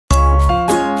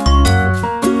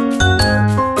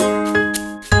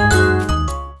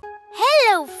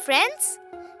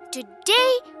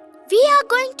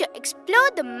going to explore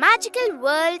the magical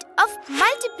world of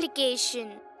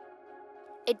multiplication.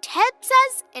 It helps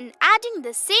us in adding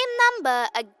the same number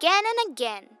again and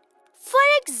again. For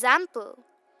example,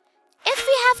 if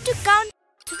we have to count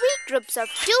 3 groups of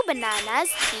 2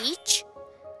 bananas each,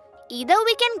 either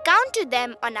we can count to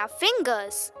them on our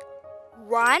fingers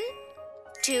 1,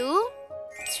 2,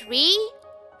 3,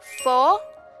 4,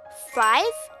 5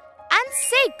 and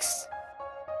 6.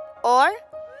 Or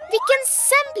we can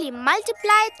simply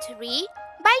multiply 3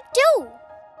 by 2.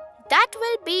 That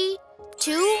will be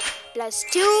 2 plus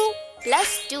 2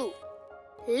 plus 2.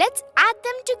 Let's add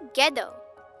them together.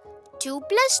 2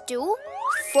 plus 2,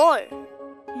 4.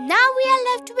 Now we are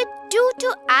left with 2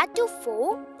 to add to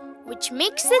 4, which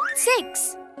makes it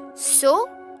 6. So,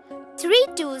 3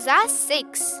 2s are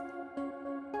 6.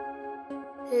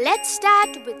 Let's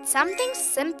start with something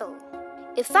simple.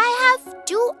 If I have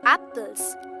 2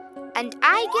 apples and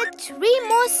I get 3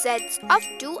 more sets of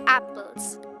 2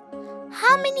 apples,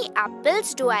 how many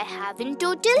apples do I have in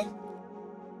total?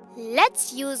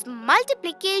 Let's use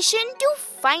multiplication to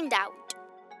find out.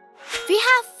 We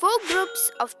have 4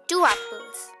 groups of 2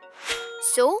 apples.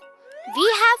 So, we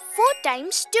have 4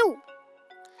 times 2,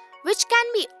 which can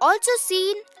be also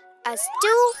seen as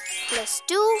 2 plus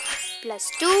 2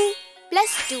 plus 2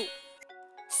 plus 2.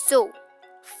 So,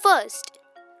 first,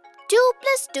 2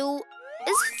 plus 2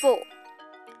 is 4.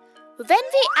 When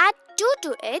we add 2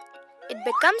 to it, it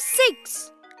becomes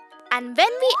 6. And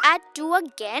when we add 2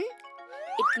 again,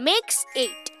 it makes 8.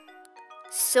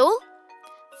 So,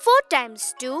 4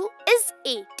 times 2 is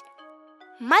 8.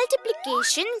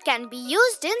 Multiplication can be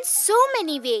used in so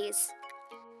many ways.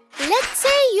 Let's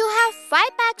say you have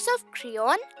 5 packs of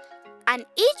crayon and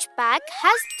each pack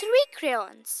has 3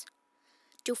 crayons.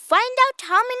 To find out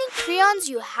how many crayons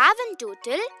you have in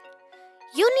total,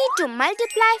 you need to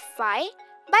multiply 5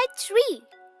 by 3.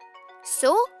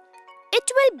 So, it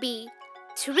will be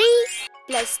 3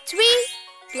 plus 3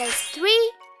 plus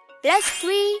 3 plus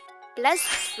 3 plus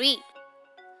 3.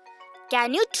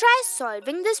 Can you try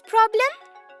solving this problem?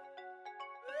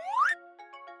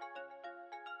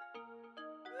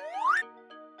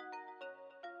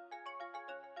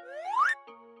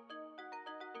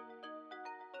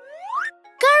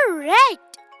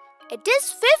 Correct! It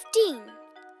is 15.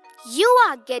 You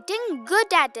are getting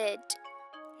good at it.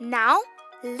 Now,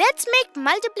 let's make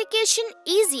multiplication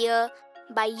easier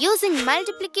by using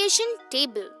multiplication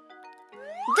table.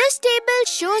 This table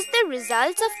shows the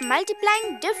results of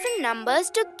multiplying different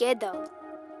numbers together.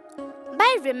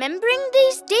 By remembering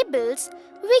these tables,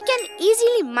 we can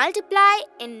easily multiply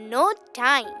in no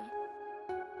time.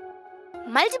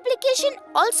 Multiplication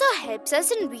also helps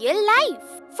us in real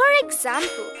life. For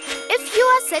example, if you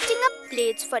are setting up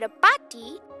plates for a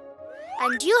party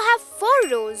and you have 4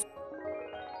 rows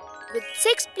with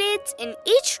 6 plates in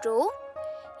each row,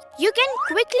 you can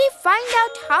quickly find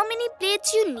out how many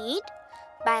plates you need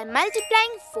by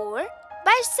multiplying 4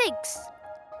 by 6.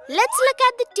 Let's look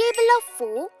at the table of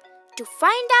 4 to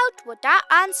find out what our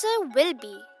answer will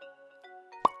be.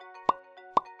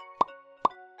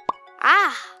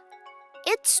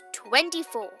 It's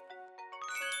 24.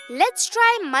 Let's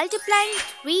try multiplying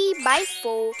 3 by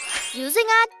 4 using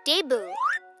our table.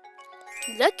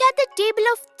 Look at the table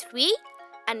of 3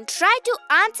 and try to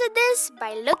answer this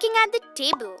by looking at the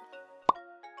table.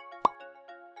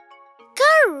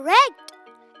 Correct!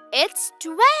 It's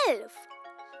 12.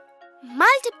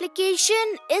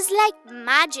 Multiplication is like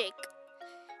magic.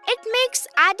 It makes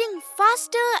adding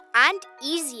faster and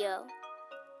easier.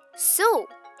 So,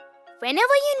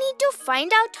 whenever you need to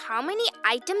find out how many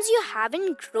items you have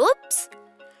in groups,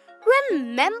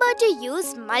 remember to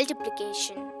use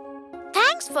multiplication.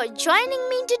 Thanks for joining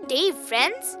me today,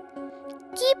 friends.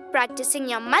 Keep practicing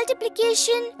your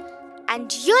multiplication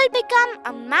and you'll become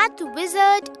a math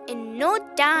wizard in no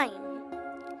time.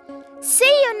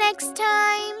 See you next time.